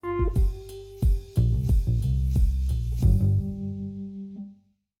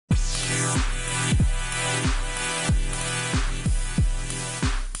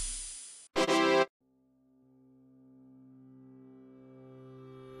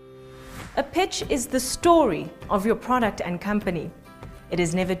A pitch is the story of your product and company. It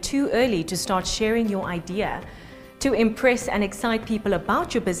is never too early to start sharing your idea. To impress and excite people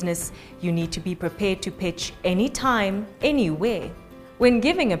about your business, you need to be prepared to pitch anytime, anywhere. When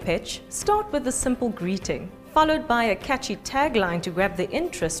giving a pitch, start with a simple greeting, followed by a catchy tagline to grab the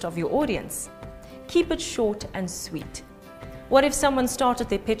interest of your audience. Keep it short and sweet. What if someone started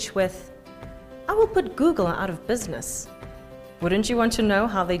their pitch with, "I will put Google out of business"? Wouldn't you want to know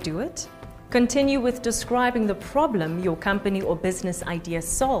how they do it? Continue with describing the problem your company or business idea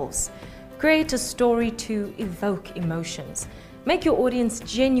solves. Create a story to evoke emotions. Make your audience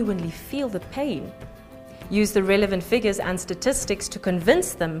genuinely feel the pain. Use the relevant figures and statistics to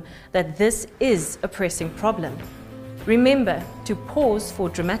convince them that this is a pressing problem. Remember to pause for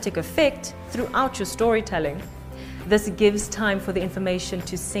dramatic effect throughout your storytelling. This gives time for the information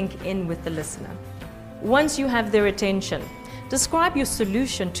to sink in with the listener. Once you have their attention, describe your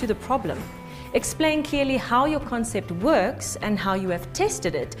solution to the problem. Explain clearly how your concept works and how you have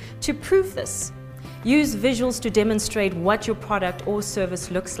tested it to prove this. Use visuals to demonstrate what your product or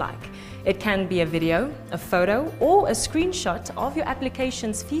service looks like. It can be a video, a photo, or a screenshot of your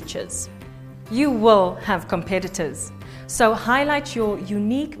application's features. You will have competitors, so highlight your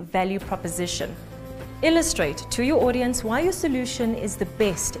unique value proposition. Illustrate to your audience why your solution is the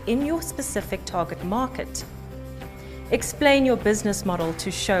best in your specific target market. Explain your business model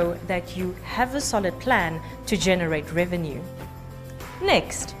to show that you have a solid plan to generate revenue.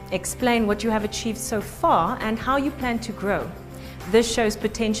 Next, explain what you have achieved so far and how you plan to grow. This shows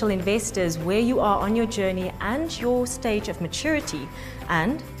potential investors where you are on your journey and your stage of maturity,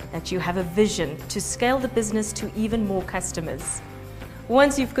 and that you have a vision to scale the business to even more customers.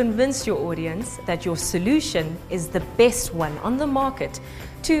 Once you've convinced your audience that your solution is the best one on the market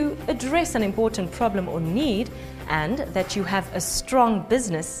to address an important problem or need, and that you have a strong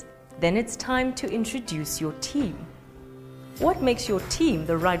business, then it's time to introduce your team. What makes your team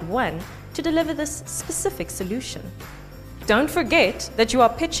the right one to deliver this specific solution? Don't forget that you are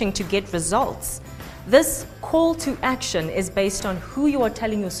pitching to get results. This call to action is based on who you are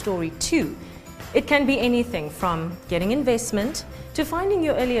telling your story to. It can be anything from getting investment to finding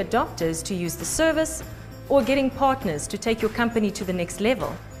your early adopters to use the service, or getting partners to take your company to the next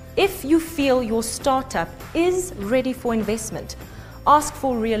level. If you feel your startup is ready for investment, ask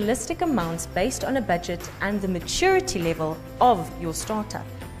for realistic amounts based on a budget and the maturity level of your startup.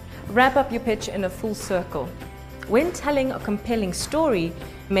 Wrap up your pitch in a full circle. When telling a compelling story,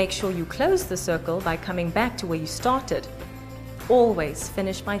 make sure you close the circle by coming back to where you started. Always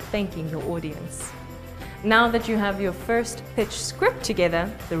finish by thanking your audience. Now that you have your first pitch script together,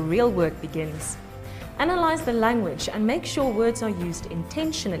 the real work begins. Analyze the language and make sure words are used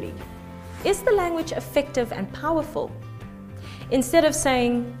intentionally. Is the language effective and powerful? Instead of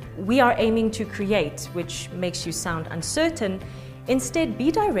saying, "We are aiming to create," which makes you sound uncertain, instead be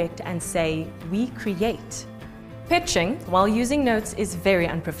direct and say, "We create." Pitching while using notes is very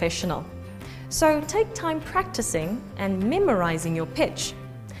unprofessional. So take time practicing and memorizing your pitch.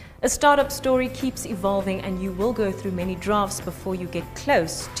 A startup story keeps evolving, and you will go through many drafts before you get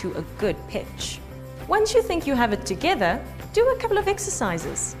close to a good pitch. Once you think you have it together, do a couple of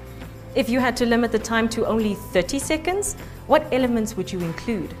exercises. If you had to limit the time to only 30 seconds, what elements would you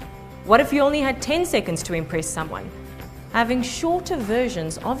include? What if you only had 10 seconds to impress someone? Having shorter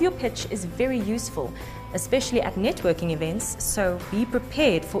versions of your pitch is very useful, especially at networking events, so be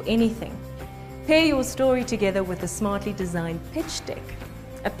prepared for anything. Pair your story together with a smartly designed pitch deck.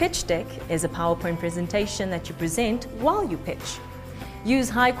 A pitch deck is a PowerPoint presentation that you present while you pitch. Use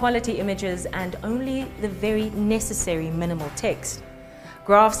high-quality images and only the very necessary minimal text.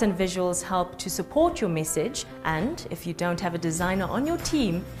 Graphs and visuals help to support your message, and if you don't have a designer on your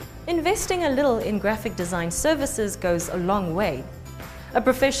team, investing a little in graphic design services goes a long way. A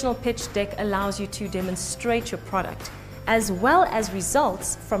professional pitch deck allows you to demonstrate your product, as well as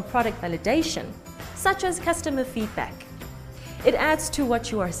results from product validation, such as customer feedback. It adds to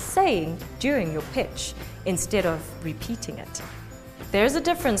what you are saying during your pitch, instead of repeating it. There's a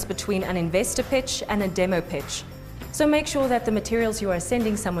difference between an investor pitch and a demo pitch, so make sure that the materials you are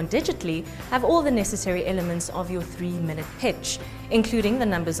sending someone digitally have all the necessary elements of your 3-minute pitch, including the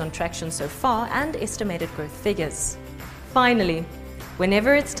numbers on traction so far and estimated growth figures. Finally,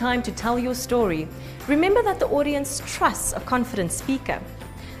 whenever it's time to tell your story, remember that the audience trusts a confident speaker.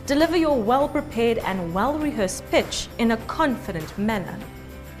 Deliver your well-prepared and well-rehearsed pitch in a confident manner.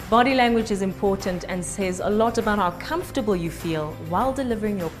 Body language is important and says a lot about how comfortable you feel while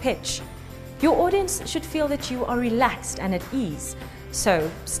delivering your pitch. Your audience should feel that you are relaxed and at ease,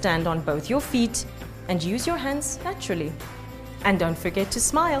 so stand on both your feet and use your hands naturally. And don't forget to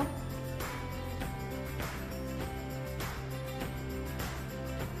smile.